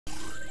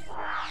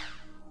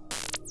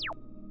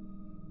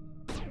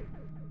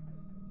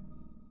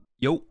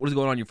Yo, what is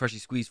going on, you freshly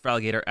squeezed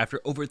Alligator?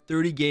 After over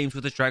 30 games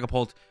with this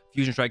Dragapult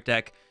Fusion Strike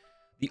deck,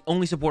 the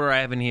only supporter I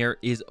have in here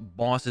is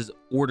Boss's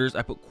Orders.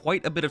 I put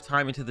quite a bit of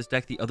time into this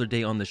deck the other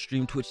day on the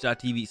stream,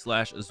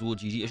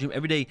 twitch.tv/AzulGG. I stream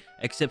every day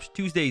except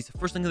Tuesdays.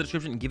 First link in the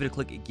description, give it a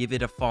click, give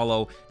it a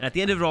follow. And at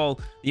the end of it all,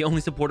 the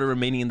only supporter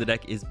remaining in the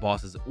deck is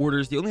Boss's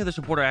Orders. The only other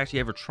supporter I actually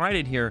ever tried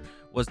in here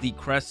was the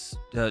Crest,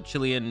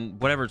 Chilean,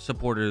 whatever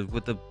supporter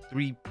with the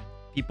 3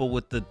 people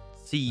with the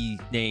C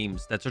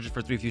names that searches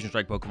for 3 Fusion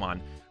Strike Pokemon.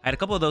 I had a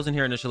couple of those in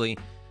here initially,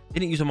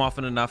 didn't use them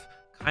often enough,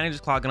 kind of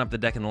just clogging up the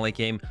deck in the late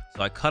game,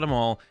 so I cut them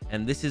all,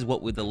 and this is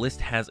what the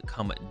list has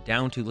come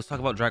down to. Let's talk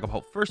about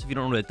Dragapult first. If you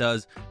don't know what it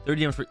does,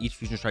 30 damage for each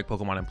Fusion Strike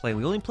Pokemon in play.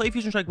 We only play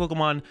Fusion Strike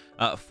Pokemon,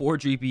 4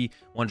 Dreepy,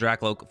 1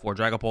 Dracloak, 4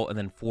 Dragapult, and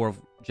then 4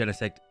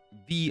 Genesect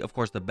V, of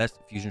course, the best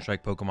Fusion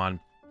Strike Pokemon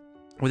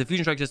with the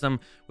Fusion Strike system,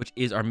 which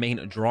is our main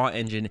draw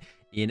engine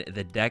in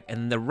the deck,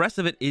 and the rest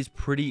of it is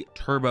pretty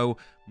turbo,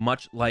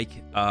 much like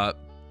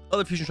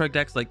other Fusion Strike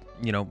decks, like,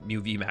 you know,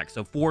 Mew VMAX.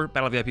 So 4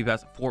 Battle VIP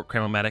Pass, 4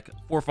 Cramomatic,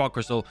 4 Fog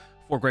Crystal,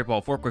 4 Great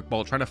Ball, 4 Quick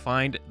Ball, trying to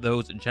find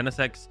those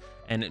Genesects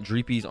and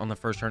Dreepies on the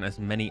first turn, as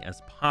many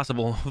as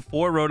possible.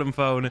 4 Rotom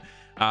Phone.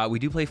 We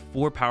do play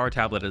 4 Power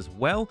Tablet as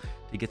well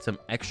to get some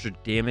extra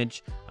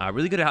damage.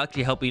 Really good at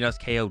actually helping us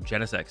KO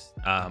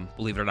Genesects,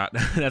 believe it or not.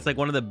 That's like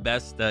one of the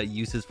best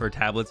uses for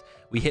tablets.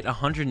 We hit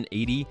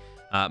 180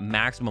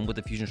 maximum with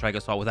the Fusion Strike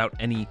Assault without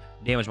any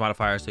damage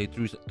modifier, so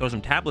you throw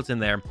some tablets in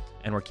there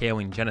and we're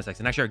KOing Genesects.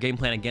 And actually our game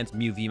plan against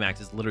Mew VMAX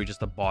is literally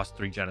just to boss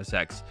 3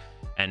 Genesects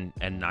and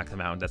knock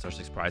them out, and that's our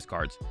 6 prize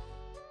cards.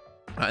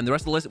 And the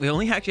rest of the list, we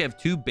only actually have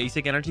 2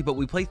 basic energy, but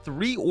we play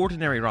 3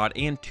 ordinary rod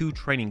and 2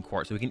 training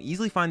core, so we can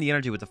easily find the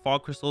energy with the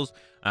fog crystals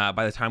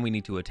by the time we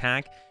need to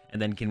attack, and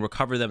then can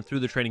recover them through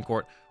the training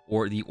court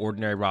or the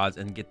ordinary rods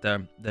and get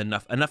the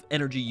enough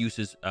energy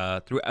uses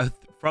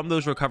from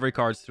those recovery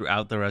cards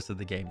throughout the rest of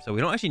the game. So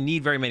we don't actually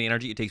need very many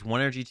energy. It takes 1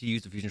 energy to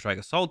use the Fusion Strike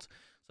Assault,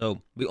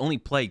 so we only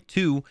play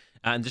 2,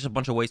 and just a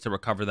bunch of ways to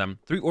recover them.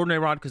 3 ordinary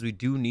rod, because we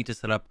do need to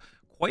set up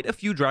quite a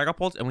few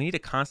Dragapults, and we need to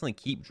constantly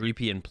keep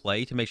Dreepy in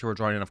play to make sure we're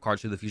drawing enough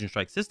cards through the Fusion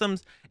Strike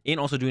systems and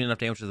also doing enough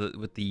damage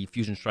with the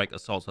Fusion Strike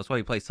Assault. So that's why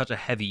we play such a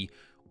heavy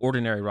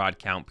ordinary rod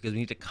count, because we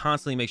need to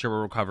constantly make sure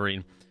we're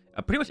recovering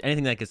pretty much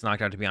anything that gets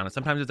knocked out, to be honest.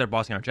 Sometimes if they're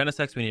bossing our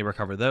Genesects, we need to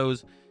recover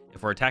those.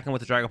 If we're attacking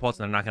with the Dragapults and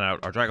they're knocking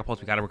out our Dragapults,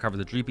 we got to recover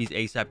the Dreepies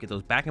ASAP, get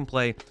those back in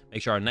play,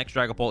 make sure our next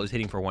Dragapult is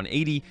hitting for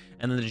 180,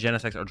 and then the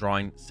Genesects are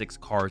drawing 6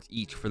 cards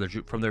each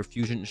from their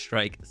Fusion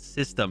Strike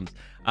systems.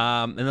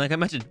 And like I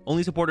mentioned,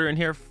 only supporter in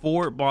here,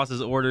 4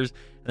 Boss's Orders,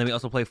 and then we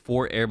also play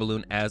 4 Air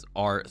Balloon as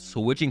our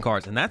switching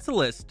cards. And that's the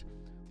list.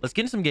 Let's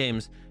get into some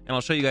games, and I'll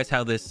show you guys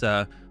how this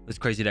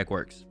crazy deck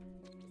works.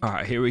 All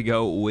right, here we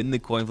go. Win the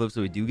coin flip,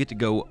 so we do get to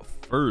go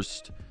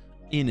first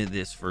in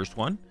this first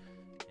one.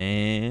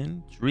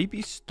 And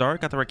Dreepy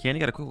start, got the right candy,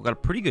 got a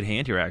pretty good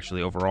hand here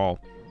actually overall.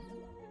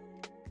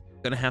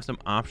 Gonna have some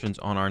options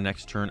on our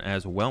next turn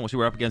as well. We'll see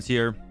what we're up against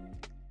here.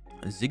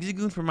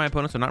 Zigzagoon for my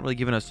opponents are not really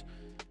giving us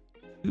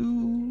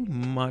too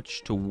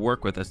much to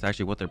work with. That's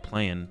actually what they're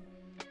playing.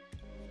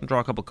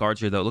 Draw a couple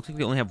cards here though. Looks like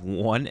we only have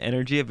 1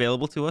 energy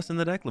available to us in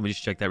the deck. Let me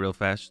just check that real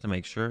fast just to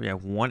make sure. Yeah,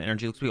 1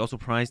 energy. Looks like we also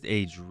prized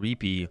a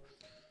Dreepy.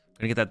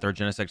 Gonna get that 3rd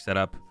Genesect set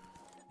up.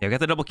 Yeah, we got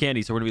the double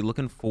candy, so we're gonna be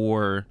looking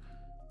for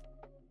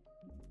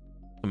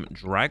some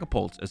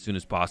Dragapults as soon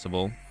as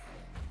possible.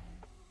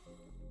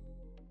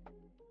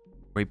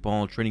 Great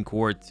Ball, Training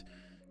Court.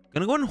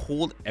 Gonna go ahead and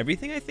hold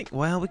everything, I think.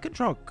 Well, we could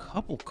draw a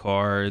couple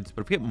cards,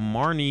 but if we get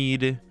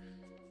Marnied,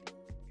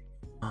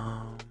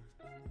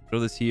 throw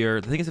this here.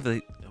 The thing is, if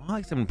they, well,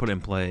 I guess I'm gonna put it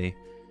in play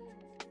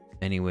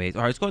anyways.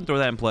 All right, let's go ahead and throw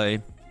that in play.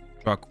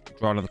 Draw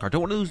another card.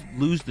 Don't want to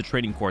lose the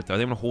Training Court though.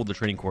 They want to hold the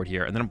Training Court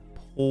here, and then I'm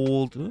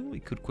hold. Oh, we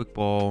could Quick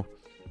Ball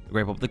the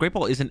Great Ball. The Great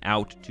Ball isn't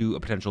out to a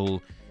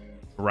potential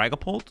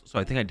Dragapult, so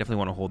I think I definitely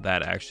want to hold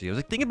that actually. I was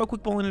like thinking about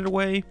Quick Balling it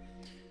away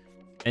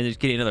and just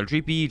getting another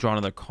Dreepy, draw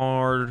another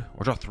card,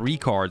 or draw 3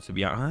 cards to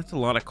be honest. That's a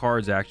lot of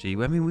cards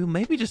actually. I mean, we'll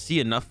maybe just see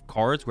enough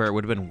cards where it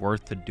would have been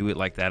worth to do it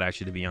like that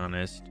actually, to be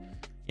honest.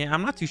 Yeah,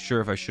 I'm not too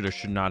sure if I should or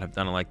should not have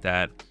done it like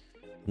that.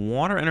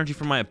 Water energy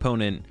from my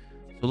opponent,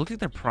 so it looks like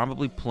they're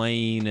probably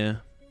playing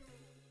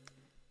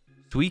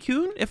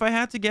Suicune, if I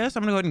had to guess.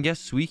 I'm gonna go ahead and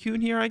guess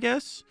Suicune here, I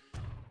guess.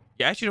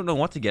 Yeah, I actually don't know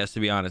what to guess, to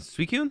be honest.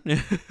 Suicune?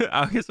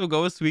 I guess we'll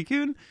go with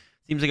Suicune.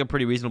 Seems like a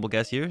pretty reasonable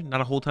guess here.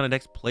 Not a whole ton of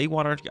decks play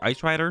Water.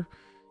 Ice Rider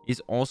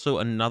is also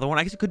another one.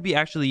 I guess it could be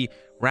actually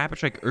Rapid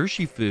Strike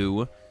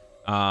Urshifu,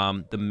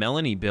 the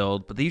Melanie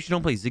build, but they usually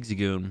don't play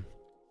Zigzagoon.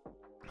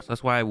 So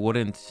that's why I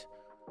wouldn't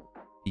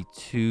be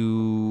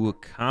too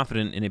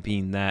confident in it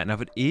being that. Now,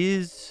 if it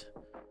is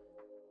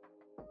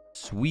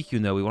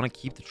Suicune, though, we want to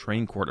keep the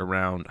Train Court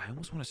around. I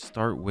almost want to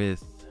start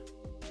with...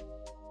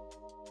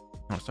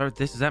 I'll start with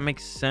this. Does that make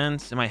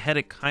sense? In my head,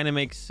 it kind of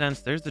makes sense.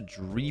 There's the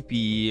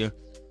Dreepy. I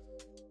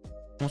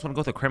almost want to go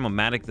with the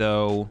Cramomatic,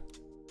 though.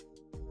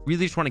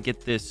 Really just want to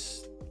get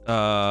this...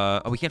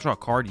 Oh, we can't draw a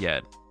card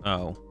yet.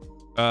 Oh.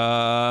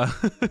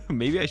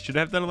 Maybe I should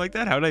have done it like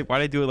that.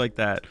 Why'd I do it like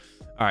that?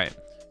 All right.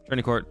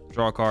 Training Court.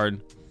 Draw a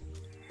card.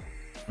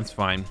 That's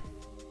fine.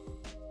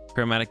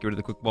 Chromatic, get rid of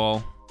the quick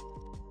ball.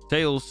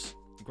 Tails,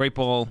 great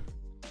ball.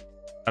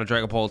 Out of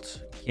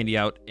Dragapult. Candy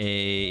out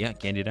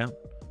candied out.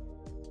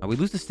 We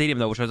lose the stadium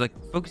though, which I was like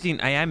focusing.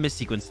 I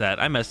missequenced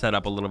that. I messed that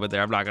up a little bit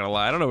there. I'm not gonna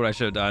lie. I don't know what I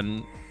should have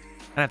done.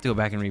 I'd have to go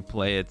back and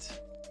replay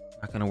it.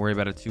 Not gonna worry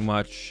about it too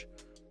much.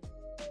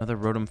 Another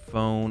Rotom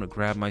phone.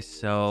 Grab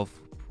myself.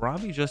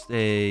 Probably just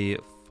a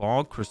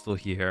Fog Crystal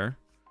here.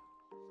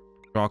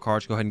 Draw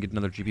cards. Go ahead and get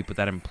another GP. Put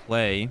that in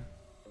play.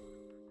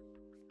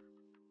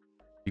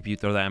 GP,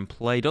 throw that in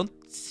play. Don't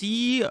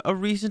see a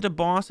reason to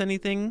boss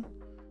anything.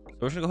 So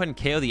we're just gonna go ahead and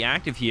KO the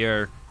active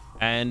here.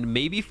 And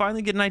maybe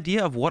finally get an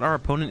idea of what our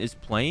opponent is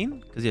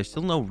playing. Because there's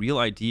still no real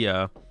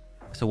idea.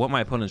 So what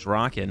my opponent's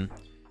rocking.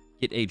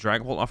 Get a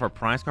Dragapult off our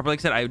prize card. But like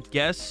I said, I would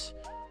guess...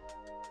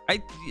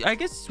 I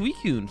guess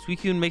Suicune.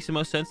 Suicune makes the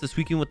most sense. The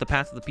Suicune with the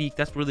Path to the Peak.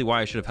 That's really why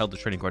I should have held the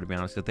training card, to be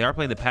honest. If they are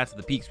playing the Path to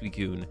the Peak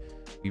Suicune,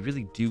 we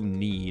really do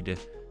need...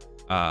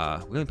 we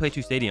only play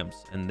 2 stadiums.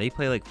 And they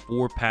play like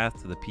 4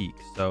 Paths to the Peak.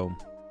 So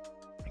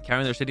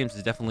carrying their stadiums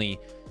is definitely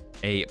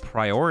a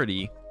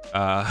priority.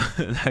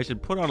 I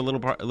should put on a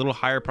little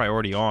higher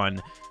priority on,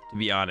 to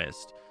be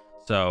honest.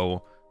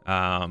 So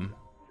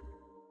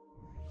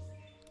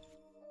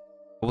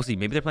we'll see.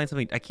 Maybe they're playing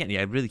something. I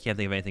really can't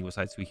think of anything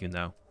besides Suicune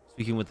though.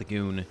 Suicune with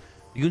Lagoon.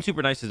 Lagoon's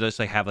super nice to just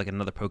like have like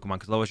another Pokemon,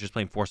 because otherwise you're just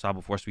playing 4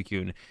 Sobble, 4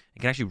 Suicune, and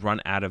can actually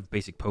run out of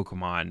basic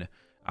Pokemon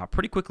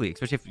pretty quickly,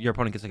 especially if your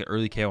opponent gets like an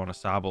early KO on a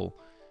Sobble.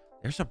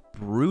 There's a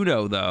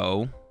Bruno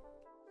though.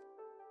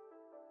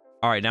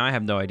 All right, now I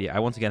have no idea. I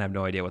once again have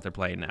no idea what they're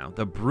playing now.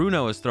 The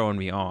Bruno is throwing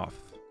me off.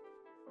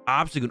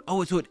 Obstagoon.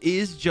 Oh, so it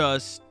is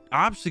just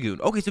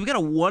Obstagoon. Okay, so we got a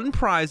 1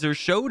 prizer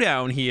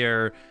showdown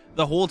here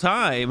the whole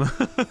time.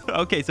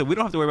 Okay, so we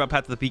don't have to worry about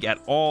Path to the Peak at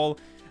all.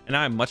 And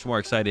I'm much more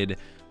excited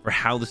for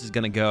how this is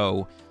going to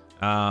go.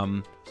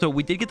 So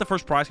we did get the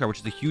first prize card,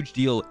 which is a huge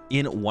deal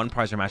in 1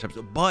 prizer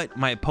matchups. But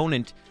my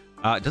opponent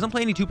doesn't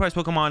play any 2 prize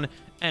Pokemon.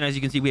 And as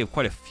you can see, we have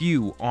quite a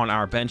few on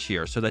our bench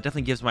here. So that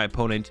definitely gives my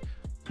opponent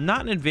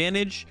not an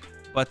advantage,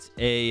 but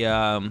a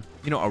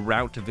a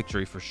route to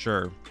victory for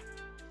sure,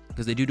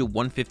 because they do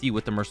 150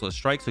 with the Merciless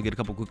Strike, so get a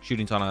couple quick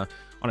shootings on a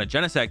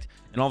Genesect,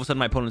 and all of a sudden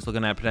my opponent's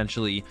looking at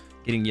potentially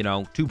getting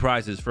 2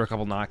 prizes for a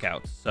couple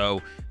knockouts.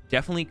 So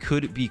definitely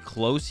could be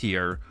close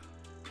here.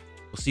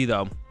 We'll see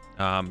though.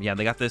 Yeah,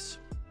 they got this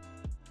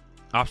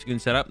Obstagoon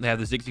set up. They have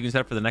the Zigzagoon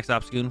set up for the next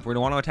Obstagoon. We're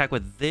gonna want to attack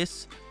with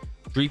this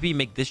Dreepy,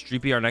 make this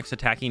Dreepy our next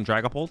attacking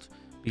Dragapult,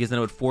 because then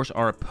it would force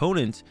our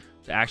opponent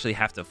to actually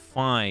have to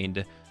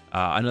find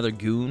another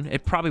Goon.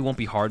 It probably won't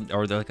be hard,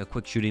 or they're like a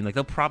quick shooting. Like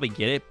they'll probably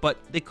get it, but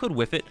they could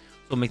whiff it,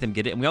 so make them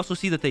get it. And we also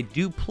see that they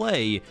do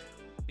play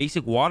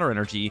basic Water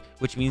Energy,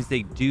 which means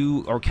they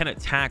do or can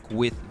attack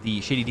with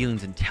the Shady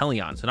Dealings and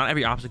Teleon. So not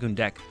every Obstagoon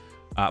deck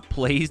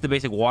plays the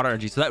basic Water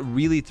Energy. So that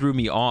really threw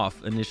me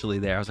off initially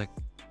there. I was like,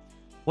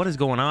 what is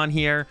going on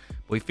here?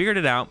 But we figured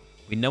it out.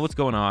 We know what's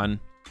going on.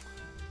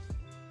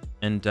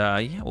 And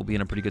yeah, we'll be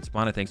in a pretty good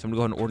spot, I think. So I'm gonna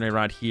go ahead and Ordinary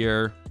Rod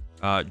here.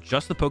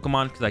 Just the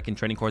Pokemon, because I can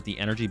Training Court the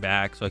energy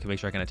back, so I can make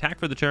sure I can attack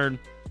for the turn.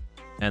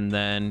 And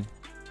then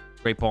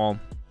Great Ball.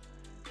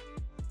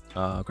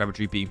 Grab a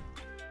Dreepy.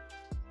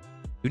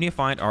 We need to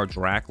find our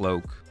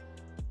Dracloak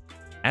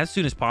as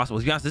soon as possible.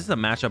 To be honest, this is a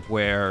matchup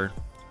where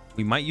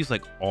we might use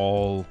like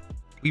all...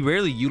 We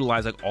rarely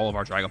utilize like all of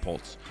our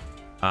Dragapults.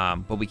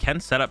 But we can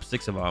set up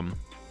 6 of them.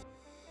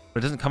 But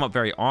it doesn't come up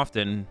very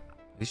often.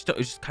 We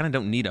just kind of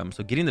don't need them.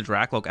 So getting the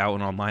Dracloak out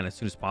and online as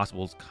soon as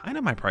possible is kind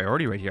of my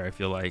priority right here, I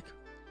feel like.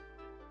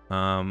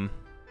 Rotom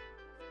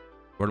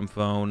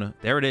phone.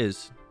 There it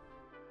is.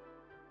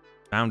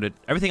 Found it.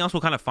 Everything else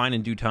will kind of find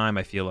in due time,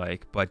 I feel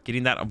like. But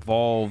getting that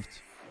evolved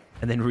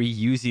and then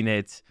reusing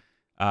it,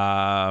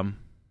 yeah,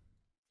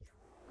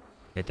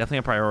 definitely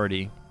a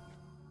priority.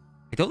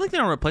 I don't think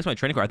they're gonna replace my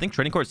Training Card. I think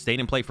Training Card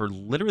stayed in play for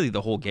literally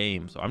the whole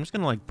game. So I'm just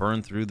gonna like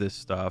burn through this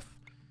stuff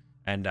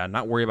and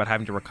not worry about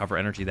having to recover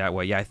energy that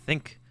way. Yeah, I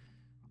think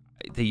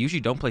they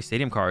usually don't play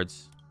stadium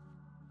cards,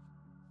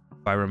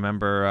 if I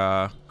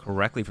remember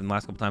correctly from the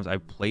last couple times I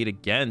played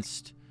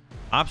against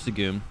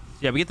Obstagoon. So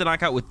yeah, we get the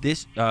knockout with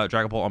this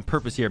Dragapult on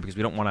purpose here, because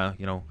we don't want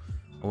to,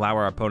 allow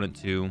our opponent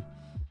to, make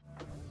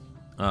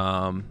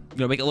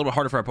it a little bit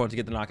harder for our opponent to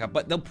get the knockout.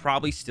 But they'll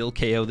probably still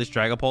KO this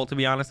Dragapult, to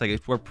be honest.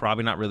 Like, we're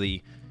probably not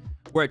really...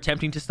 We're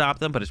attempting to stop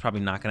them, but it's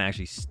probably not going to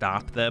actually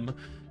stop them,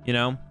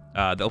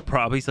 They'll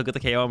probably still get the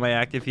KO on my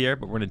active here,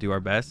 but we're going to do our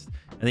best.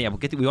 And then, yeah,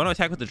 we want to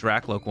attack with the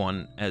Dracloak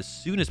one as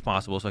soon as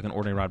possible, so I can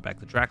Ordinary Rod back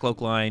the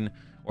Dracloak line,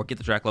 or get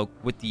the Dracloak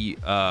with the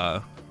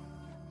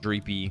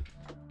Dreepy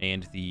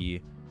and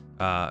the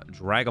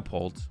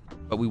Dragapult.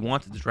 But we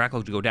want the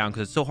Dracloak to go down,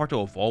 because it's so hard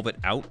to evolve it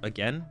out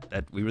again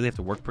that we really have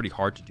to work pretty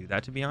hard to do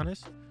that, to be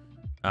honest.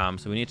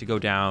 So we need to go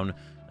down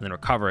and then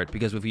recover it,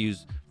 because if we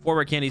use 4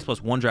 rare candies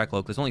plus 1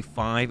 Dracloak, there's only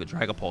 5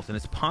 Dragapults, and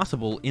it's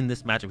possible in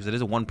this matchup, because it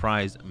is a 1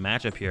 prize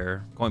matchup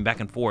here, going back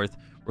and forth,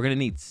 we're going to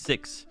need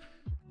 6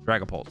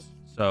 Dragapults.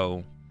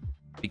 So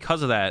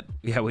because of that,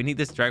 yeah, we need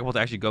this Dragapult to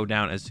actually go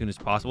down as soon as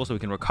possible so we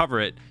can recover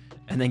it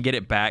and then get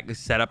it back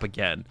set up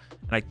again.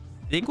 And I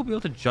think we'll be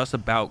able to just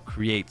about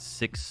create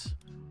 6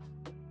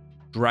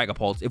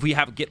 Dragapult if we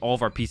get all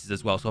of our pieces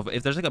as well. So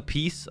if there's like a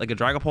piece, like a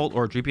Dragapult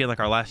or a Dreepy in like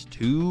our last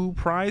 2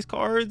 prize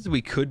cards,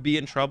 we could be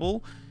in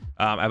trouble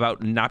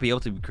about not being able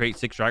to create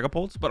 6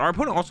 Dragapults. But our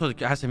opponent also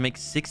has to make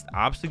 6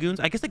 Obstagoons.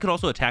 I guess they could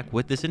also attack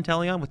with this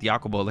Inteleon, with the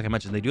Aqua Bolt. Like I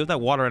mentioned, they do have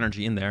that water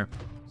energy in there.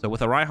 So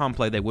with a Raihan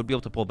play, they would be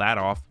able to pull that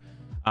off.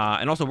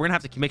 And also, we're gonna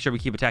have to make sure we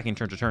keep attacking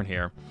turn to turn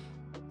here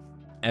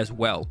as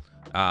well.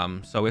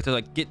 So we have to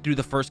like get through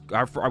the first. We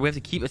have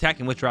to keep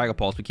attacking with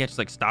Dragapults. We can't just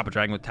like stop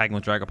attacking with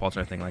Dragapults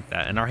or anything like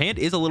that. And our hand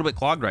is a little bit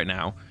clogged right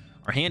now.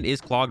 Our hand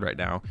is clogged right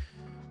now.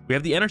 We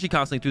have the energy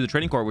constantly through the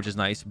training court, which is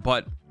nice,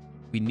 but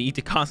we need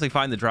to constantly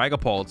find the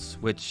Dragapults,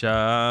 which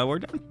we're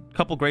down a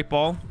couple Great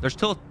Ball. There's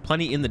still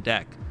plenty in the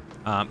deck.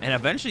 And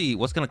eventually,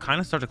 what's going to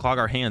kind of start to clog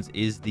our hands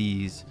is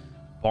these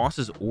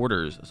boss's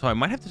orders. So I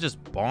might have to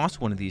just boss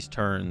one of these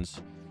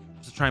turns.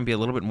 Just try and be a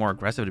little bit more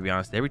aggressive, to be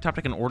honest. Every top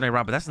deck an ordinary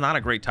rod, but that's not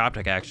a great top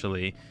deck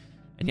actually.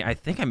 And yeah, I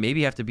think I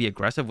maybe have to be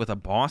aggressive with a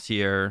boss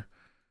here.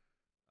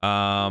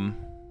 I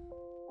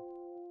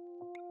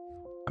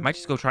might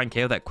just go try and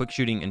KO that quick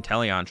shooting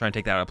Inteleon, try and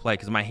take that out of play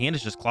because my hand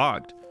is just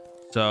clogged.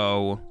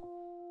 So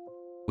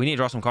we need to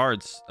draw some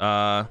cards.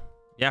 Yeah,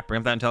 bring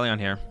up that Inteleon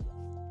here.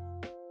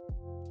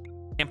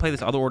 Can't play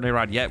this other ordinary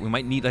rod yet. We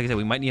might need, like I said,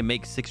 we might need to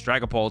make 6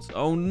 Dragapults.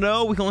 Oh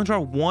no, we can only draw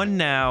 1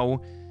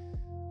 now.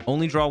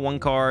 Only draw 1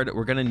 card.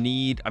 We're gonna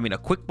need, I mean, a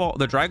quick ball,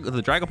 the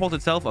Dragapult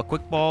itself, a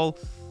quick ball,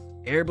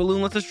 air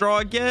balloon. Let's just draw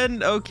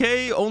again.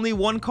 Okay, only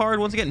 1 card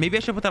once again. Maybe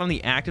I should put that on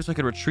the active so I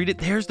could retreat it.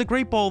 There's the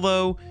Great Ball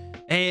though,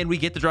 and we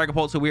get the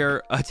Dragapult, so we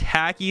are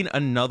attacking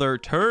another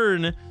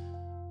turn.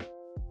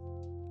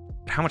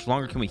 How much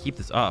longer can we keep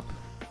this up?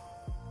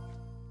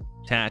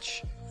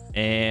 Attach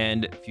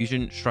and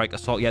Fusion Strike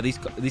Assault. Yeah, these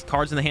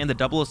cards in the hand, the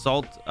double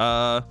assault,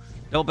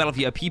 double battle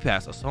VIP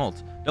pass,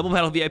 assault, double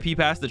battle VIP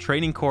pass, the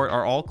training court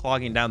are all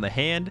clogging down the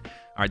hand.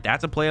 All right,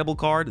 that's a playable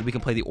card. We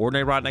can play the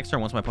ordinary rod next turn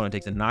once my opponent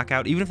takes a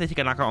knockout. Even if they take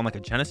a knockout on like a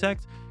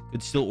Genesect,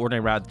 could still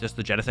ordinary rod just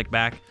the Genesect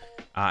back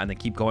and then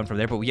keep going from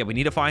there. But yeah, we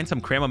need to find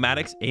some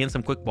Cramomatics and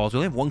some quick balls. We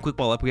only have 1 quick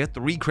ball left. We have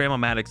 3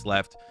 Cramomatics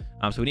left.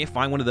 So we need to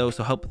find one of those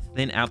to help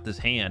thin out this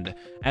hand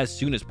as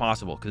soon as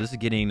possible, because this is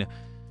getting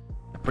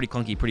pretty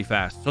clunky pretty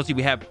fast. So let's see,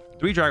 we have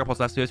 3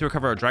 Dragapults left, so we have to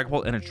recover a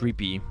Dragapult and a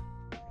Dreepy.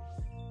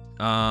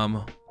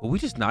 Will we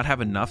just not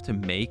have enough to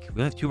make?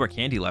 We only have 2 of our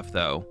candy left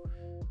though.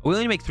 We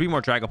only need to make 3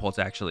 more Dragapults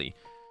actually.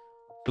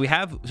 So we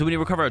need to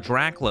recover a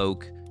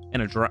Dracloak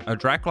and a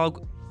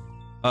Dracloak,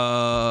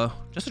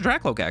 just a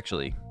Dracloak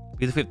actually,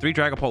 because if we have 3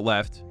 Dragapult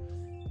left,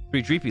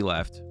 3 Dreepy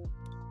left.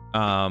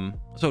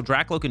 So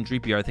Dracloak and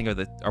Dreepy I think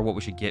are what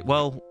we should get.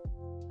 Well,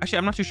 actually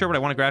I'm not too sure what I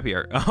want to grab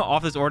here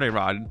off this ordinary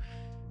rod.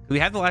 We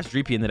have the last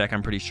Dreepy in the deck,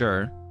 I'm pretty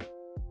sure.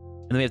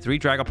 And then we have 3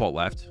 Dragapult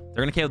left.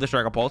 They're going to KO this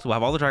Dragapult, so we'll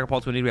have all the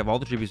Dragapults we need. We have all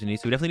the Dreepies we need.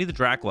 So we definitely need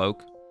the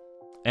Dracloak.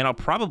 And I'll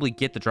probably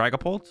get the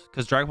Dragapult,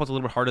 because Dragapult's a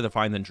little bit harder to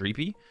find than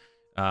Dreepy.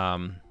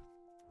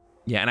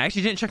 Yeah, and I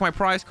actually didn't check my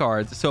prize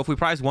cards. So if we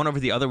prize one over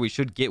the other, we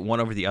should get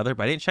one over the other.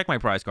 But I didn't check my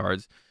prize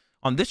cards.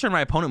 On this turn,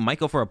 my opponent might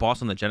go for a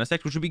boss on the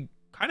Genesect, which would be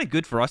kind of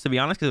good for us, to be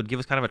honest, because it would give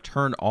us kind of a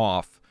turn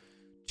off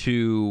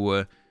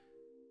to...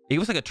 It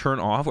was like a turn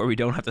off where we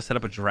don't have to set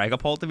up a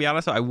Dragapult, to be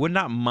honest. So I would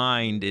not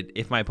mind it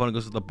if my opponent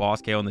goes with the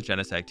boss KO on the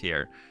Genesect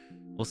here.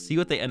 We'll see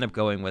what they end up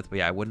going with, but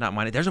yeah, I would not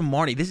mind it. There's a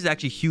Marnie. This is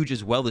actually huge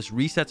as well. This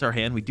resets our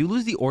hand. We do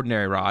lose the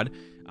ordinary rod,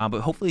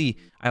 but hopefully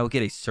I will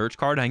get a search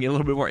card and I get a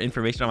little bit more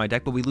information on my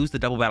deck, but we lose the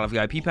double battle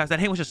VIP pass. That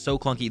hand was just so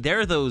clunky. There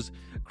are those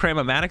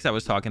Cramomatics I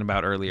was talking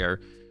about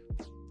earlier.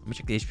 Let me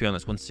check the HP on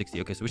this,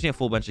 160. Okay, so we just need a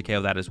full bench to KO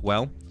that as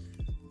well.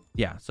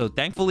 Yeah, so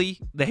thankfully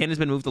the hand has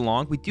been moved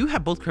along. We do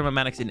have both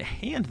Cramomatics in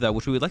hand though,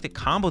 which we would like to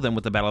combo them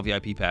with the battle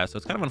VIP pass. So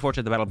it's kind of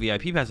unfortunate the battle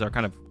VIP passes are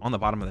kind of on the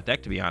bottom of the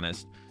deck, to be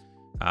honest.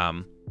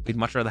 We'd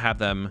much rather have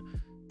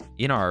them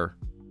in our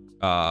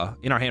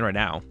hand right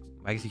now.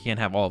 I guess you can't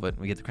have all of it.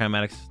 We get the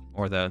Cramomatics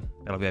or the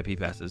battle VIP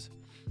passes.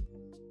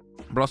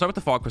 But I'll start with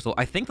the Fog Crystal.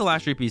 I think the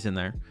last Dreepy's in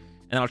there, and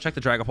then I'll check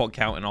the Dragapult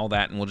count and all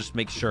that, and we'll just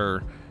make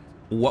sure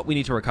what we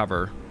need to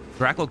recover.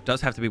 Dracloak does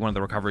have to be one of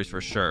the recoveries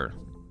for sure.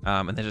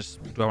 And then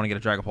just, do I want to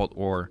get a Dragapult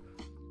or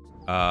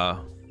a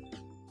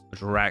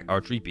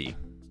Dreepy?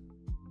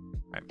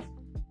 All right.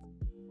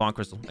 Fog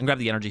Crystal. And grab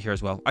the energy here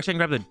as well. Actually, I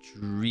can grab the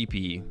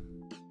Dreepy.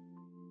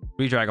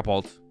 3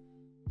 Dragapult,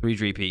 3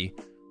 Dreepy.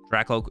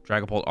 Dracloak,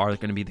 Dragapult are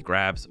going to be the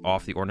grabs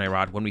off the ordinary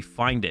rod. When we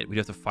find it, we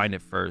have to find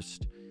it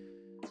first.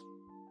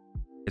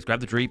 Let's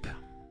grab the Dreep.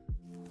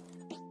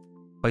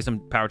 Play some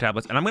power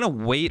tablets. And I'm going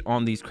to wait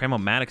on these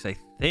Cramomatics, I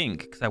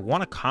think, because I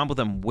want to combo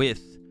them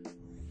with...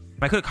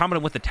 I could have comboed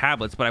them with the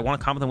tablets, but I want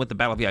to combo them with the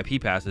battle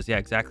VIP passes. Yeah,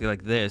 exactly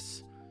like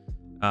this.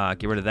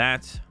 Get rid of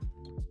that.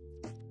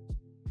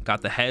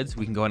 Got the heads.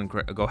 We can go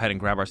ahead and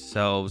grab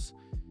ourselves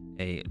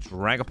a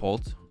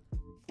Dragapult.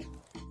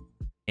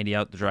 Handy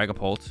out the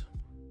Dragapult.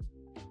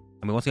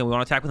 I mean, once again, we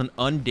want to attack with an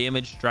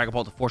undamaged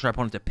Dragapult to force our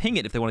opponent to ping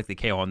it if they want to get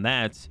the KO on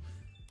that.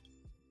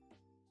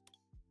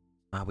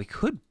 We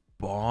could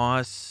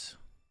boss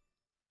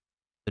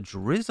the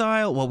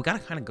Drizzile. Well, we got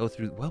to kind of go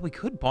through... Well, we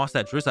could boss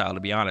that Drizzile, to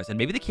be honest. And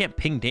maybe they can't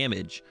ping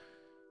damage.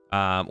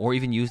 Or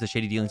even use the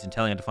Shady Dealings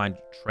Intellion to find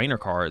trainer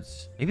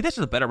cards. Maybe that's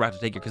just a better route to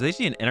take here, because they just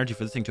need an energy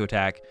for this thing to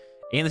attack.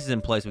 And this is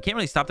in place. We can't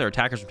really stop their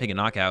attackers from taking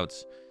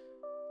knockouts.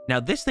 Now,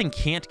 this thing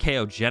can't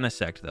KO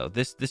Genesect, though.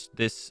 This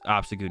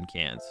Obstagoon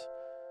can't.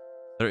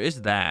 There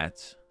is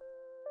that.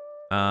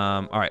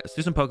 All right, let's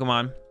do some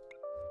Pokemon.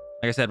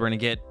 Like I said, we're going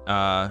to get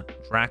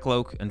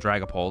Dracloak and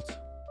Dragapult.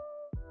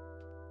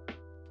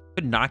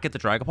 Could not get the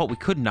Dragapult. We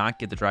could not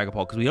get the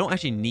Dragapult because we don't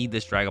actually need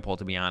this Dragapult,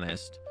 to be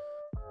honest.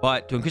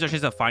 But to increase our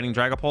chance of finding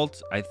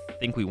Dragapult, I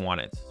think we want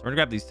it. So we're going to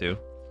grab these two.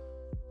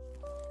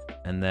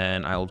 And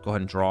then I'll go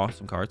ahead and draw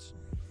some cards.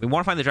 We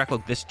want to find the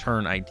Dracloak this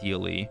turn,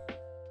 ideally.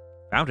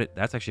 Found it.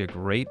 That's actually a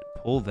great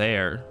pull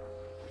there.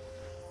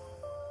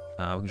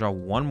 We can draw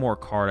one more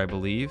card, I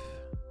believe.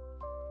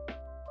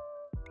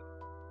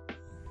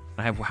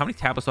 I have, how many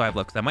tablets do I have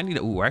left? Because I might need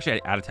to, ooh, we're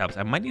actually out of tablets.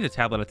 I might need a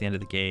tablet at the end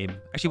of the game.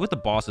 Actually, with the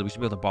bosses, we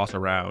should be able to boss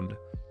around.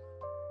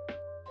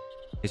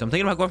 Okay, so I'm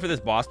thinking about going for this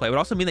boss play. It would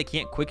also mean they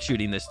can't quick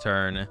shooting this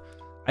turn. I think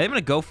I'm going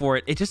to go for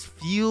it. It just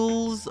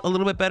feels a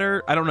little bit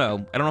better. I don't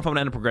know. I don't know if I'm going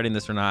to end up regretting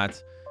this or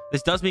not.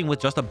 This does mean with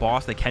just a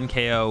boss, they can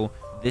KO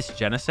this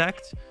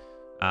Genesect.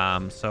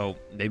 So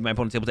maybe my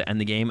opponent's able to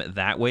end the game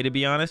that way, to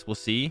be honest. We'll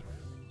see.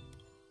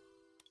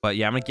 But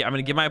yeah, I'm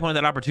gonna give my opponent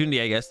that opportunity,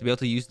 I guess, to be able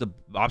to use the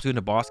Obstagoon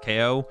to boss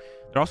KO.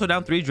 They're also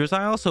down 3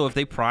 Drizzile, so if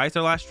they prize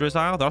their last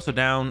Drizzile, they're also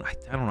down,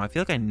 I don't know, I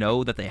feel like I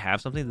know that they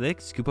have something. They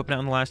scoop up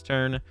down the last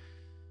turn.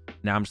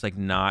 Now I'm just like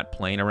not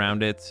playing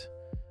around it.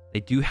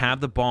 They do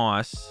have the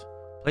boss.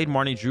 Played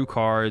Marnie, drew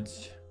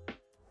cards.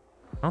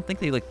 I don't think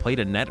they like played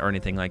a net or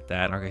anything like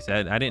that. Like I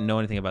said, I didn't know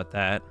anything about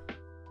that.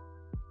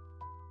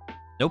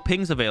 No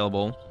pings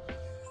available.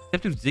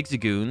 Except to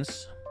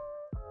Zigzagoons.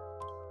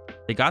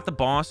 They got the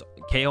boss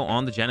KO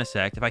on the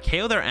Genesect. If I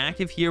KO their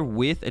active here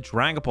with a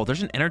Dragapult,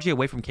 there's an energy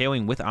away from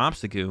KOing with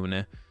Obstagoon.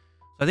 So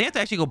I think I have to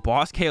actually go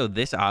boss KO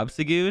this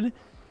Obstagoon.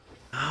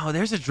 Oh,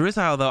 there's a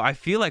Drizzile, though. I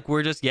feel like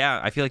we're just, yeah,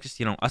 I feel like just,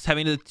 you know, us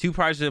having the 2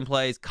 prizes in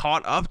place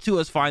caught up to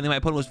us finally. My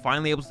opponent was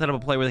finally able to set up a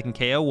play where they can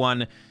KO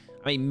one.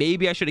 I mean,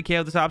 maybe I should have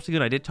KO'd this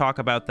Obstagoon. I did talk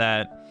about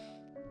that.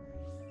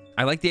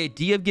 I like the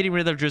idea of getting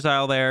rid of their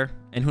Drizzile there.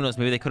 And who knows,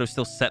 maybe they could have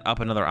still set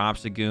up another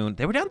Obstagoon.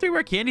 They were down 3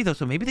 rare candy, though,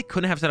 so maybe they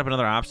couldn't have set up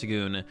another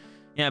Obstagoon.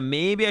 Yeah,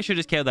 maybe I should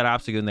just KO that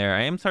Obstagoon there.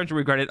 I am starting to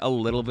regret it a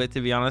little bit,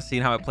 to be honest,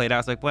 seeing how it played out.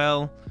 It's like,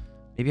 well,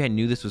 maybe I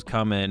knew this was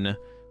coming.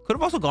 Could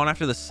have also gone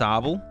after the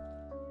Sobble.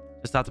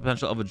 Just thought the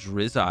potential of a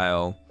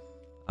Drizzile.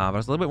 But I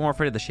was a little bit more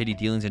afraid of the Shady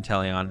Dealings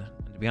Intellion.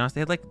 And to be honest,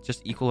 they had like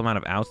just equal amount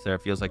of outs there,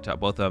 it feels like, to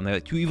both of them. They had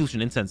like 2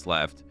 Evolution Incense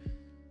left.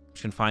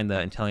 Which can find the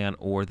Intellion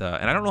or the...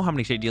 And I don't know how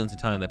many Shady Dealings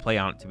Intellion they play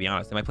on it, to be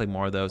honest. They might play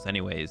more of those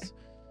anyways.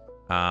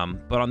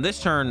 But on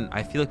this turn,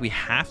 I feel like we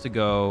have to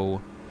go...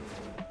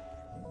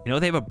 You know,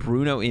 they have a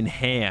Bruno in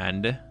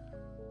hand.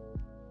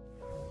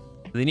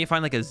 They need to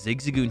find like a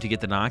Zigzagoon to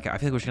get the knockout. I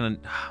feel like we're just gonna...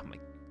 Oh my,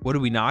 what do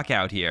we knock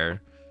out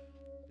here?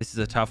 This is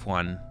a tough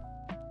one.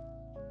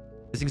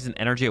 This thing's an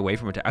energy away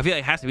from it. I feel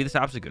like it has to be this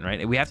Obstagoon,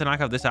 right? We have to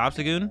knock out this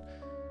Obstagoon.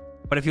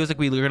 But it feels like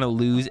we're going to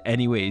lose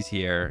anyways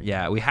here.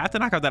 Yeah, we have to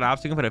knock out that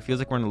Obstagoon, but it feels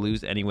like we're going to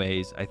lose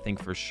anyways, I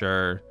think, for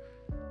sure.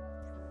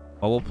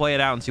 Well, we'll play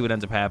it out and see what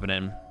ends up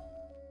happening.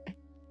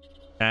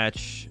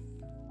 Attach.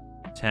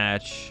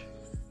 Attach.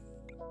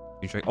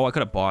 Oh, I could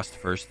have bossed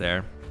first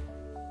there.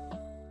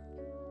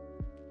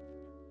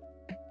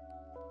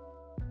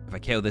 If I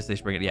KO this, they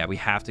bring it. Yeah, we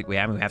have to KO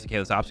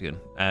this Obstagoon.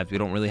 We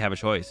don't really have a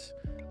choice.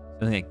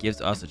 Something that gives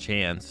us a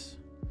chance.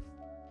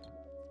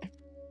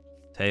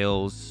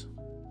 Tails.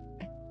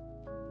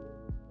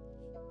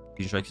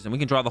 And we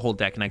can draw the whole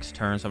deck next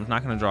turn, so I'm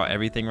not going to draw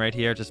everything right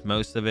here, just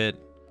most of it.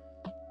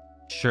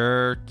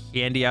 Sure,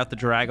 candy out the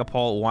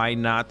Dragapult. Why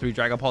not? 3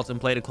 Dragapults in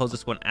play to close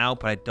this one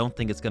out, but I don't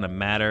think it's going to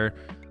matter.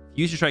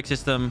 Fusion Strike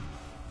System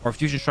or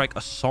Fusion Strike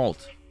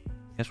Assault.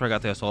 That's where I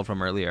got the Assault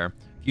from earlier.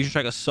 Fusion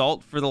Strike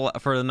Assault for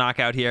the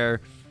knockout here.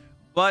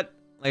 But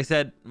like I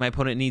said, my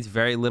opponent needs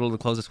very little to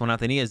close this one out.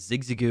 They need a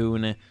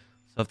Zigzagoon.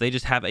 So if they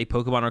just have a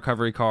Pokemon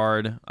recovery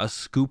card, a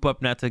scoop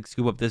up net to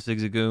scoop up this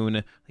Zigzagoon,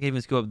 they can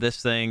even scoop up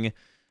this thing.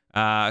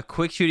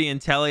 Quick shooting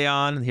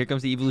Intellion. Here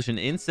comes the Evolution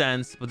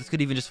Incense, but this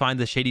could even just find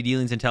the Shady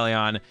Dealings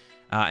Intellion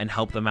and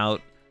help them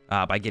out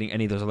by getting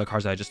any of those other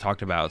cards that I just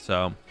talked about.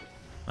 So,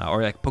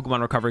 or like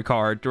Pokemon recovery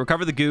card to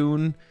recover the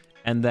Goon,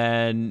 and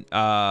then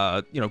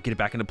you know, get it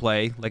back into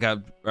play. Like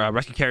a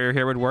Rescue Carrier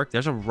here would work.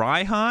 There's a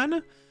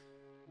Raihan.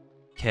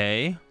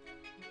 Okay,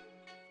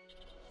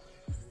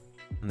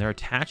 and they're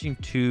attaching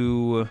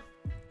to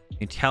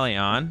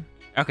Intellion.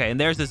 Okay, and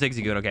there's the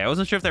Zigzagoon. Okay, I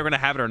wasn't sure if they were going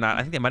to have it or not.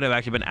 I think they might have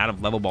actually been out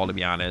of level ball, to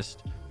be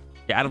honest.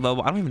 Yeah, out of level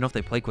ball. I don't even know if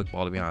they play quick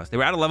ball, to be honest. They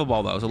were out of level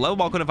ball, though. So level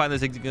ball couldn't find the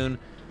Zigzagoon.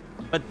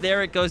 But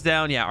there it goes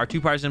down. Yeah, our 2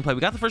 prizes in play. We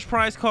got the first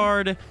prize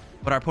card,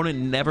 but our opponent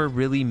never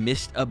really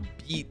missed a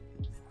beat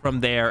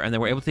from there. And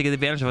then we're able to take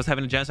advantage of us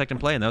having a Genesect in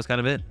play, and that was kind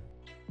of it.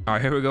 All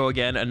right, here we go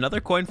again.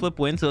 Another coin flip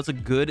win, so that's a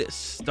good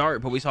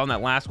start. But we saw in that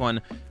last one,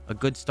 a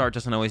good start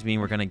doesn't always mean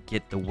we're going to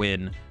get the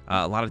win.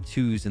 A lot of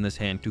 2s in this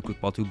hand. 2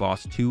 quick ball, 2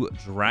 boss, 2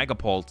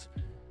 Dragapult.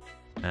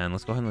 And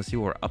let's go ahead and let's see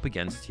what we're up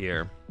against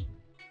here.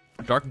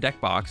 Dark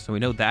deck box, so we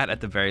know that at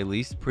the very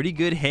least. Pretty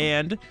good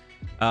hand.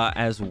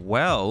 as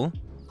well.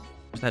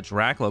 There's that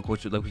Dracloak,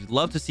 which we'd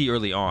love to see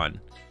early on.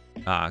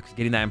 Because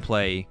getting that in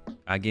play,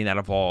 getting that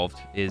evolved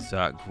is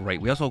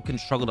great. We also can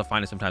struggle to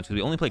find it sometimes because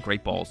we only play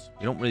Great Balls.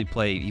 We don't really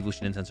play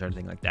Evolution Incense or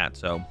anything like that,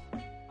 so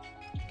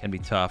it can be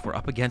tough. We're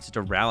up against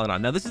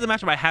Duraludon. Now, this is a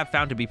matchup I have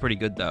found to be pretty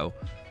good, though.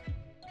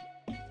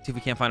 See if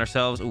we can't find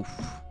ourselves. Oof.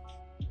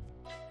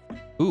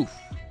 Oof.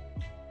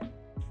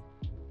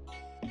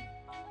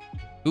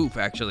 Oof,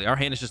 actually. Our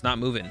hand is just not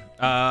moving.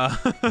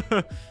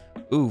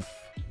 Oof.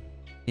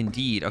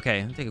 Indeed. Okay,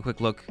 let me take a quick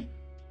look.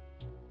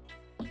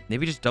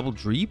 Maybe just double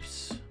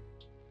Dreeps?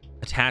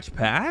 Attach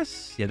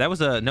pass? Yeah, that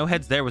was a... No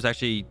heads there was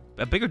actually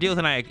a bigger deal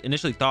than I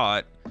initially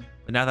thought.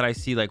 But now that I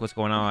see, like, what's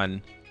going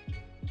on,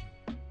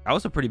 that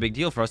was a pretty big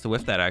deal for us to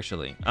whiff that,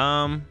 actually.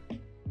 Okay,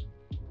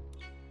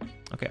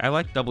 I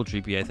like double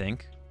Dreepy, I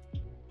think.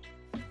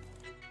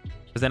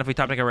 Because then if we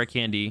top deck a Rare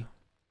Candy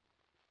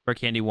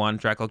 1,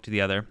 Dracloak to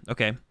the other.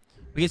 Okay.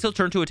 We can still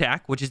turn to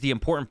attack, which is the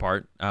important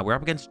part. We're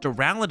up against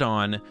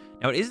Duraludon.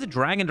 Now, it is the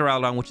Dragon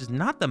Duraludon, which is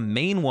not the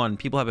main one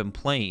people have been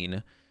playing.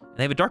 And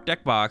they have a Dark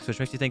Deck Box, which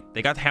makes you think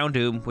they got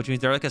Houndoom, which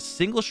means they're like a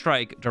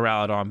single-strike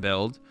Duraludon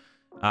build,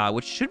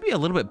 which should be a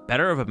little bit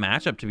better of a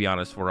matchup, to be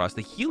honest, for us.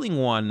 The healing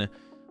one,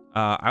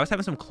 I was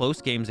having some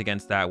close games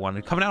against that one.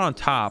 Coming out on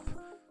top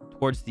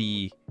towards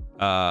the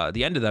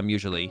end of them,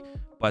 usually.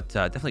 But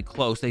definitely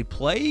close. They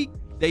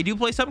do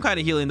play some kind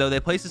of healing, though. They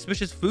play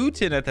Suspicious Food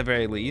Tin at the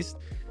very least.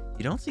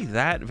 You don't see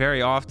that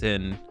very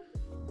often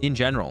in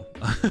general,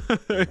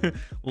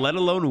 let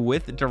alone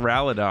with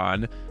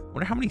Duraludon. I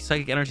wonder how many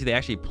Psychic Energy they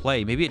actually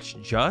play. Maybe it's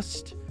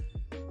just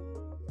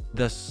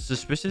the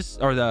Suspicious,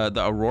 or the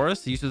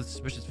Auroras, the use of the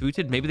Suspicious Food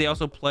Tin. Maybe they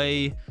also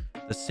play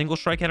the Single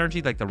Strike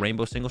Energy, like the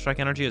Rainbow Single Strike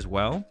Energy as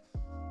well.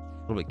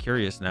 A little bit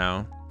curious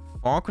now.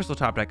 Fall Crystal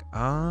top deck.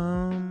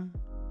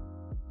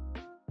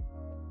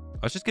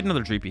 Let's just get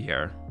another Dreepy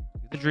here.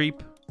 Get the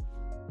Dreep.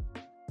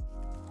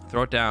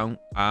 Throw it down.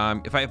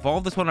 If I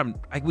evolve this one,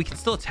 we can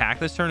still attack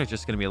this turn. It's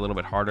just going to be a little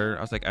bit harder.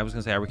 I was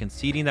gonna say, are we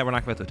conceding that we're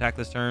not going to attack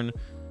this turn?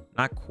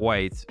 Not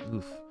quite.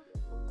 Oof.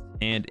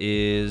 And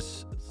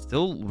is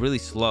still really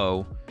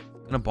slow.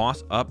 Gonna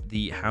boss up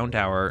the Hound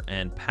Tower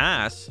and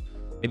pass.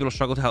 Maybe it'll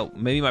struggle to help.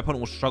 Maybe my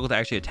opponent will struggle to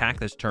actually attack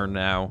this turn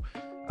now,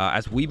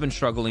 as we've been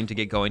struggling to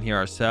get going here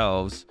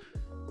ourselves.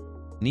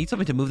 Need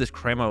something to move this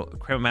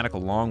Cramomatic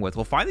along with.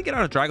 We'll finally get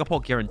out a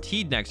Dragapult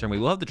guaranteed next turn. We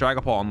will have the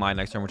Dragapult online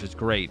next turn, which is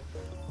great.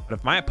 But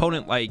if my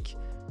opponent, like,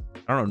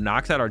 I don't know,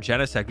 knocks out our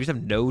Genesect, we just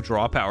have no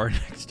draw power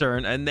next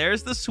turn. And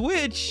there's the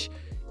switch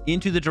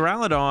into the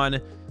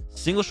Duraludon.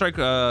 Single strike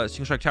Tower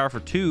for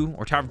 2,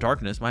 or Tower of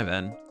Darkness, my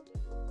bad.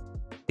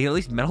 They get at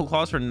least Metal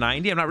Claws for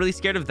 90. I'm not really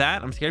scared of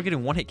that. I'm scared of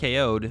getting one-hit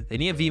KO'd. They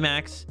need a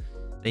VMAX.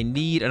 They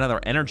need another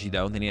energy,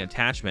 though. They need an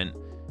attachment.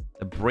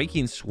 The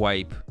Breaking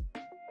Swipe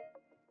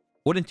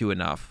wouldn't do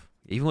enough.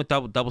 Even with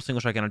double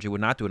Single Strike Energy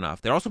would not do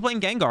enough. They're also playing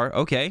Gengar.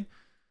 Okay.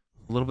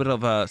 A little bit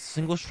of a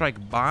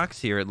SingleStrike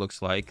Box here, it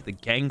looks like. The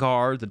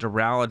Gengar, the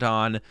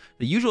Duraludon.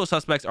 The usual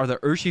suspects are the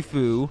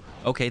Urshifu.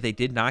 Okay, they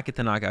did not get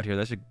the knockout here.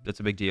 That's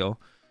a big deal.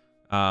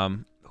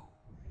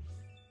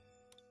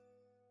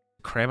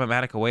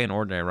 Cramomatic away an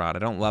Ordinary Rod. I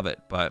don't love it,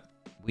 but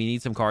we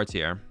need some cards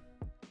here.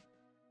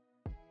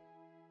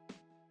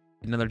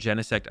 Another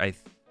Genesect,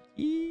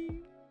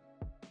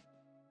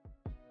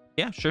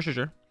 yeah,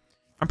 sure.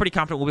 I'm pretty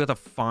confident we'll be able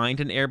to find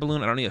an Air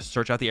Balloon. I don't need to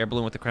search out the Air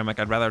Balloon with the Cramomatic.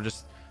 I'd rather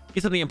just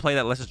get something in play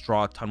that lets us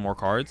draw a ton more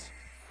cards.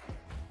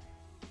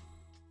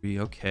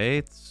 Okay,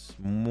 it's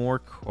more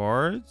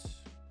cards.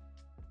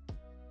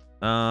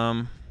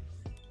 Ball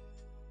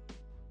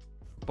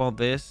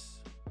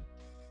this.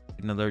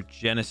 Another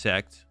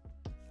Genesect.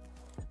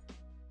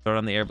 Throw it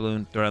on the Air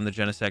Balloon. Throw it on the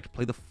Genesect.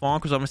 Play the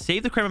Fonker. So I'm going to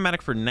save the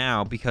Cramomatic for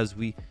now because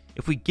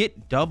if we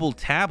get double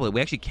Tablet,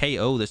 we actually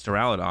KO this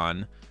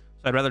Duraludon. So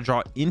I'd rather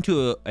draw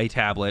into a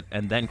Tablet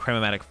and then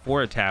Cramomatic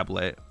for a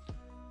Tablet.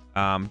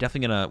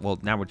 Definitely gonna, well,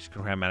 now we're just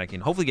Cramomatic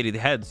and hopefully getting the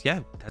heads.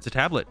 Yeah, that's a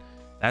Tablet.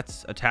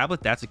 That's a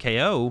Tablet. That's a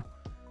KO.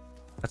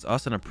 That's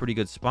us in a pretty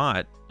good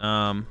spot.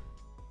 Play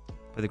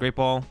the Great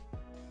Ball.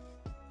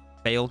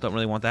 Fail. Don't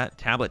really want that.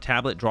 Tablet.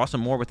 Draw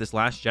some more with this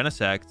last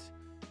Genesect.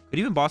 Could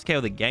even boss KO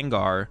the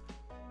Gengar.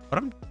 But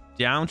I'm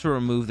down to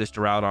remove this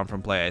Duraludon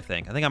from play, I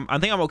think. I think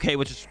I'm okay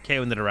with just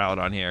KOing the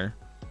Duraludon here.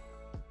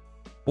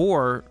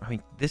 Or, I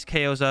mean, this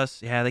KOs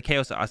us. Yeah, they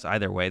KOs us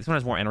either way. This one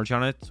has more energy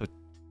on it, so it's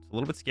a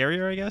little bit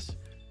scarier, I guess.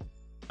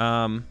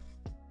 But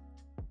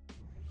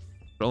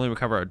only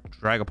recover a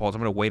Dragapult, so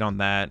I'm going to wait on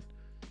that.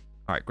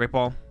 All right, Great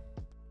Ball.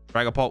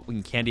 Dragapult. We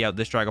can candy out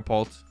this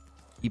Dragapult.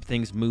 Keep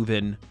things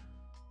moving.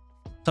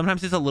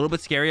 Sometimes it's a little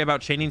bit scary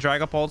about chaining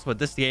Dragapults, but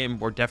this game,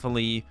 we're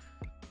definitely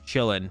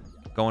chilling.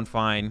 Going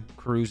fine.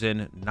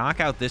 Cruising.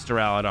 Knock out this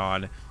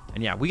Duraludon.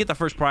 And yeah, we get the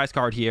first prize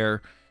card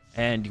here.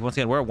 And once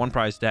again, we're a one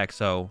prize deck,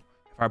 so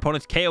if our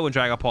opponent's KOing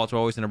Dragapults, we're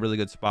always in a really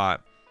good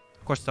spot.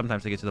 Of course,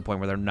 sometimes they get to the point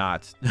where they're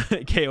not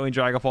KOing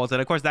Dragapults, and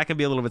of course, that can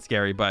be a little bit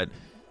scary, but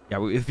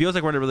yeah, it feels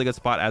like we're in a really good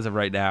spot as of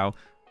right now.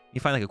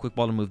 You find like a quick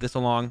ball to move this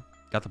along.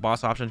 Got the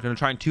boss option. Going to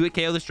try and 2-hit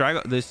KO this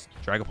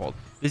Dragapult,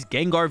 this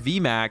Gengar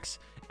VMAX,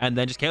 and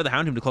then just KO the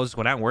Houndoom to close this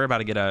one out. And we're about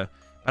to get a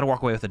Gotta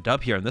walk away with a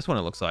dub here on this one,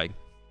 it looks like.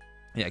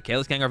 Yeah, KO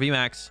this Gengar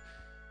VMAX.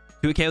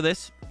 2 KO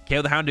this,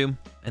 KO the Houndoom,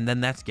 and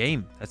then that's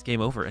game. That's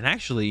game over. And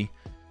actually,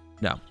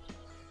 no.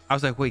 I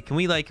was like, wait, can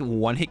we like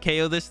one-hit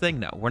KO this thing?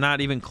 No, we're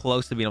not even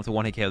close to being able to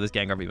one-hit KO this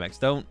Gengar VMAX.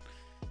 Don't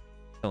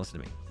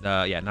listen to me.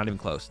 Yeah, not even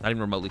close. Not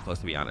even remotely close,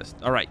 to be honest.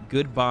 All right,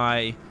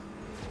 goodbye,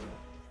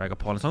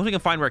 Dragapult. As long as we can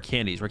find rare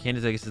candies. Rare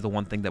candies, I guess, is the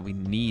one thing that we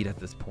need at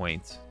this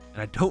point.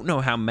 And I don't know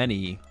how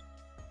many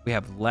we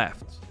have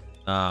left.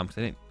 Because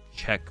I didn't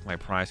check my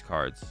prize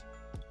cards.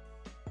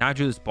 Now I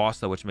drew this boss,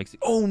 though, which makes it...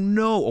 Oh,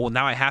 no. Oh,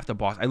 now I have to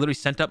boss. I literally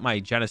sent up my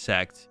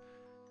Genesect.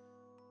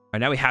 All right,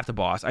 now we have to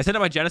boss. I sent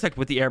up my Genesect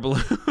with the air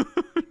balloon.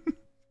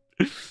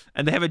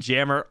 And they have a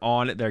jammer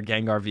on their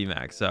Gengar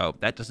VMAX. So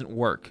that doesn't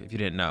work, if you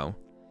didn't know.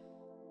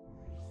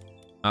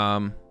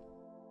 I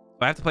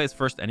have to play this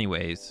first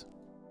anyways.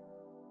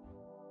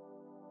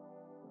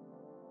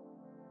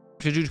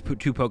 We should do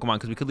 2 Pokemon,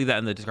 because we could leave that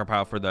in the discard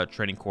pile for the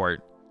training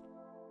court.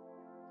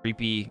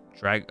 Creepy,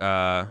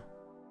 Dragapult.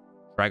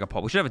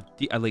 We should have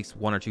at least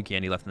 1 or 2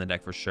 candy left in the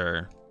deck for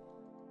sure.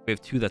 We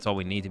have 2, that's all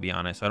we need, to be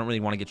honest. So I don't really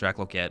want to get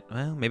Dracloak yet.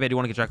 Well, maybe I do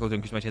want to get Dracloak to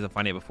increase my chance of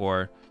finding it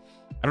before.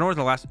 I don't know where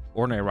the last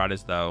Ordinary Rod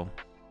is, though.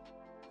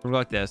 We'll go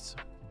like this.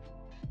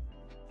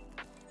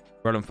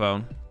 Rotom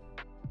Phone.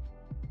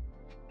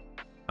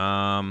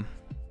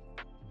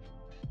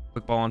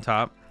 Quick Ball on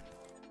top.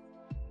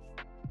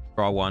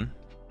 Draw 1.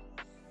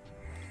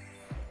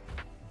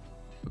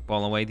 Quick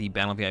Ball away, the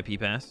Battle VIP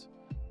Pass.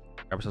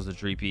 Grab ourselves a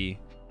Dreepy.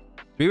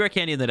 3 rare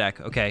candy in the deck.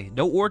 Okay,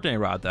 no Ordinary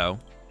Rod, though.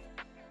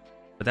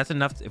 But that's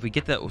enough if we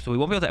get that. So we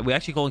won't be able to. We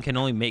actually can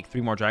only make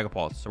 3 more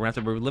Dragapults. So we're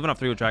living off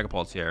 3 with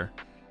Dragapults here.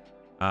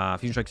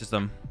 Fusion Strike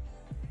System.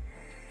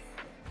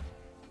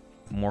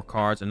 More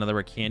cards. Another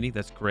rare candy.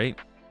 That's great.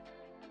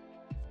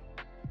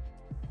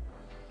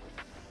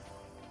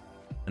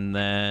 And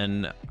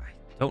then I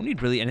don't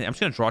need really anything. I'm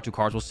just gonna draw 2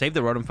 cards. We'll save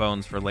the Rotom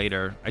Phones for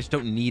later. I just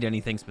don't need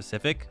anything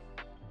specific.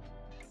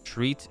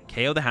 Treat.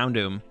 KO the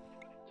Houndoom.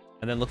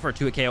 And then look for a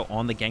 2-hit KO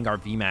on the Gengar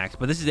VMAX.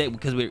 But this is it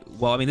because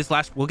well, I mean,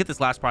 we'll get this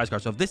last prize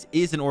card. So if this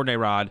is an Ordinary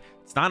Rod,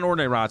 it's not an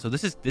Ordinary Rod. So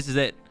this is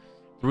it.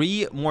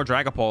 3 more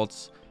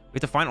Dragapults. We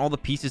have to find all the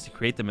pieces to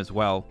create them as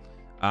well.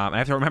 I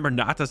have to remember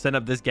not to send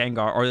up this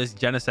Gengar or this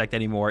Genesect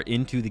anymore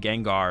into the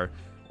Gengar,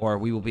 or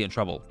we will be in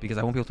trouble because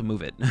I won't be able to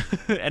move it.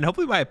 And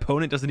hopefully my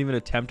opponent doesn't even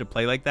attempt to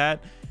play like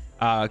that.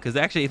 Because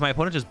actually, if my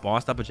opponent just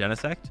bossed up a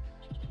Genesect,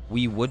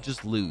 we would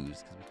just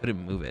lose because we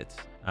couldn't move it.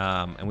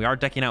 And we are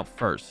decking out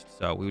first,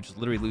 so we would just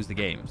literally lose the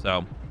game.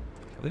 So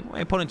I think my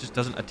opponent just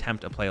doesn't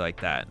attempt to play like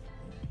that.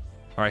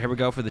 All right, here we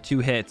go for the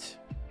 2-hit.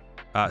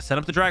 Set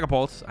up the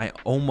Dragapult. I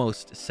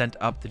almost sent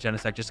up the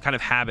Genesect, just kind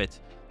of have it.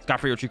 Scott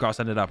for your true cross,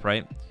 send it up,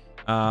 right?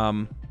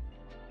 Bench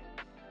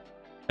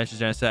the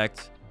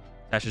Genesect,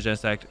 attach the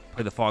Genesect,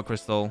 play the Fog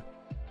Crystal,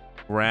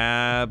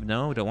 grab.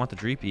 No, we don't want the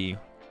Dreepy.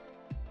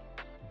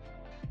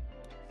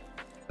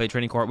 Play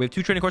Training Court. We have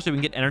 2 Training Courts, so we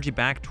can get energy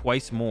back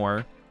twice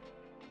more.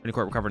 Training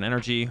Court, recover an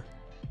energy.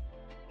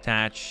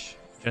 Attach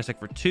Genesect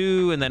for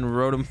 2, and then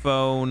Rotom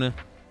Phone.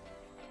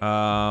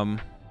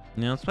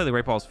 Let's play the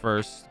Great Balls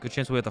first. Good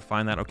chance we have to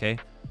find that. Okay.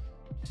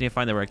 Just need to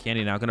find the rare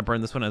candy now. Gonna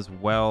burn this one as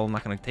well. I'm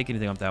not gonna take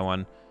anything off that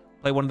one.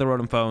 Play one of the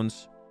Rotom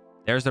Phones.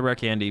 There's the rare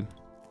candy.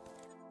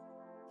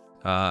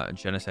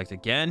 Genesect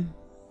again.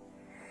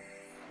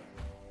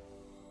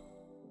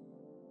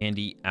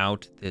 Candy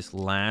out this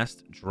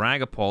last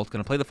Dragapult.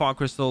 Gonna play the Fog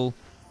Crystal.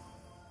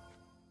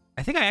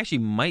 I think I actually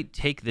might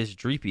take this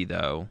Dreepy,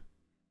 though.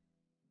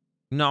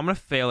 No, I'm going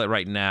to fail it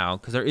right now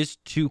because there is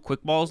 2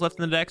 Quick Balls left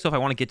in the deck. So if I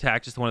want to get to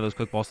access to one of those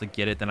Quick Balls to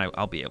get it, then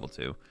I'll be able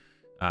to.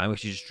 I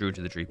actually just drew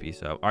into the Dreepy.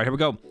 So, all right, here we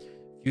go.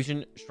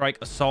 Fusion Strike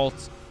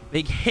Assault.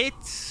 Big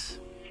hit.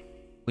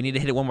 We need to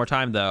hit it one more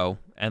time, though.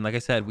 And like I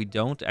said, we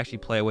don't actually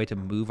play a way to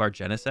move our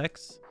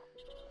Genesects.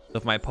 So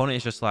if my opponent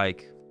is just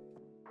like...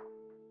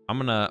 I'm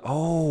going to...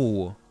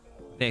 Oh!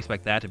 Didn't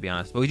expect that, to be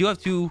honest. But we do have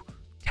 2...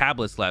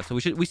 tablets left, so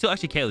we still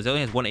actually KO this. It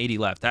only has 180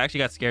 left. That actually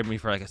got scared me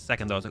for like a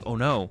second, though. I was like, oh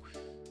no.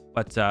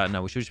 But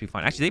no, we should just be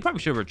fine. Actually, they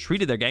probably should have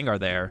retreated their Gengar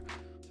there.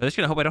 So I'm just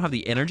gonna hope I don't have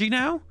the energy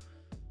now.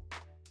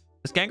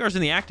 This Gengar's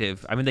in the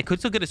active. I mean, they could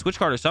still get a switch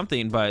card or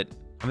something, but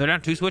I mean, they're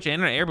down 2 switch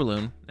and an air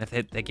balloon. If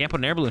they can't put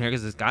an air balloon here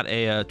because it's got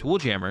a tool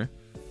jammer.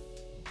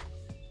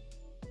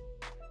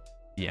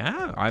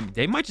 Yeah,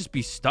 they might just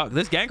be stuck.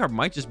 This Gengar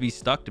might just be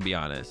stuck, to be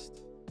honest.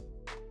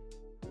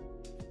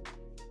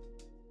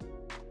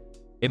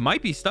 It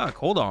might be stuck.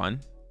 Hold on.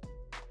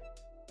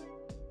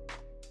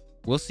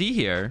 We'll see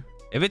here.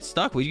 If it's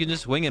stuck, we can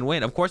just swing and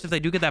win. Of course, if they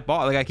do get that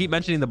boss, like I keep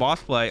mentioning the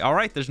boss play. All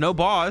right, there's no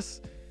boss.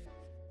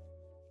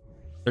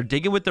 They're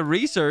digging with the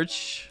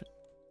research.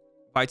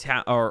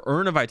 Or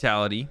Urn of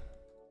Vitality.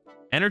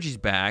 Energy's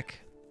back.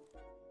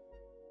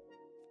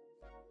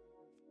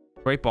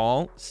 Great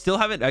Ball. Still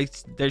haven't...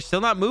 they're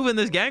still not moving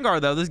this Gengar,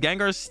 though. This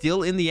Gengar is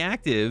still in the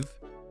active.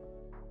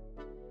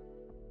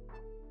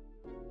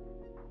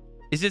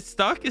 Is it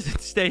stuck? Is it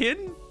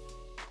staying?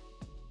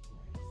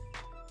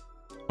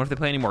 What if they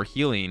play any more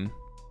healing?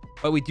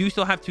 But we do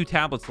still have 2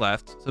 tablets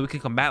left, so we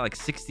can combat like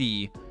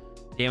 60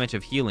 damage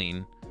of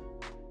healing.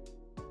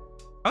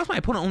 How is my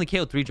opponent only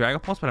KO'd 3 Dragon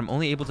Pulse, but I'm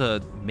only able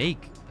to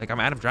make, like, I'm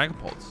out of Dragon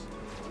Pulse.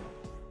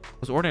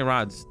 Those Ordinary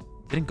Rods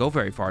didn't go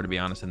very far, to be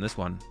honest, in this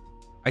one.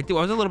 I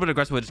was a little bit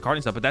aggressive with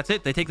discarding stuff, but that's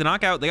it. They take the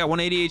knockout. They got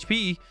 180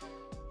 HP.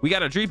 We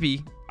got a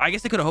Dreepy. I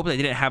guess they could have hoped they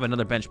didn't have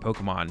another bench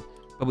Pokemon,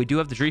 but we do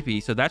have the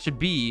Dreepy, so that should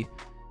be,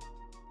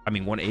 I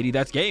mean, 180,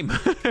 that's game.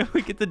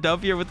 We get the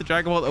dub here with the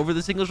Dragon Ball over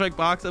the SingleStrike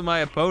Box of my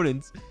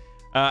opponents.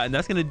 And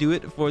that's going to do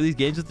it for these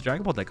games with the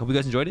Dragon Ball deck. Hope you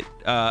guys enjoyed it.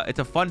 It's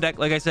a fun deck.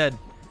 Like I said,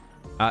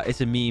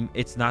 it's a meme.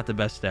 It's not the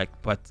best deck,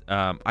 but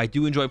I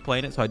do enjoy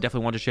playing it, so I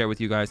definitely want to share it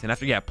with you guys. And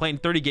after, playing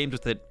 30 games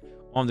with it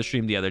on the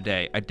stream the other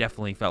day, I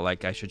definitely felt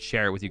like I should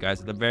share it with you guys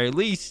at the very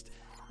least.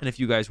 And if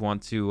you guys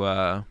want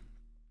to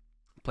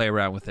play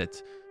around with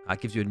it,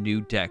 it gives you a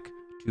new deck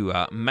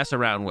to mess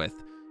around with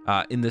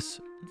in this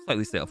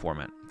slightly stale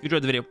format. If you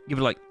enjoyed the video, give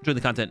it a like. Enjoy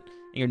the content,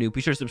 and you're new,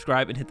 be sure to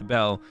subscribe and hit the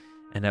bell,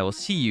 and I will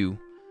see you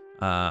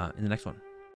in the next one.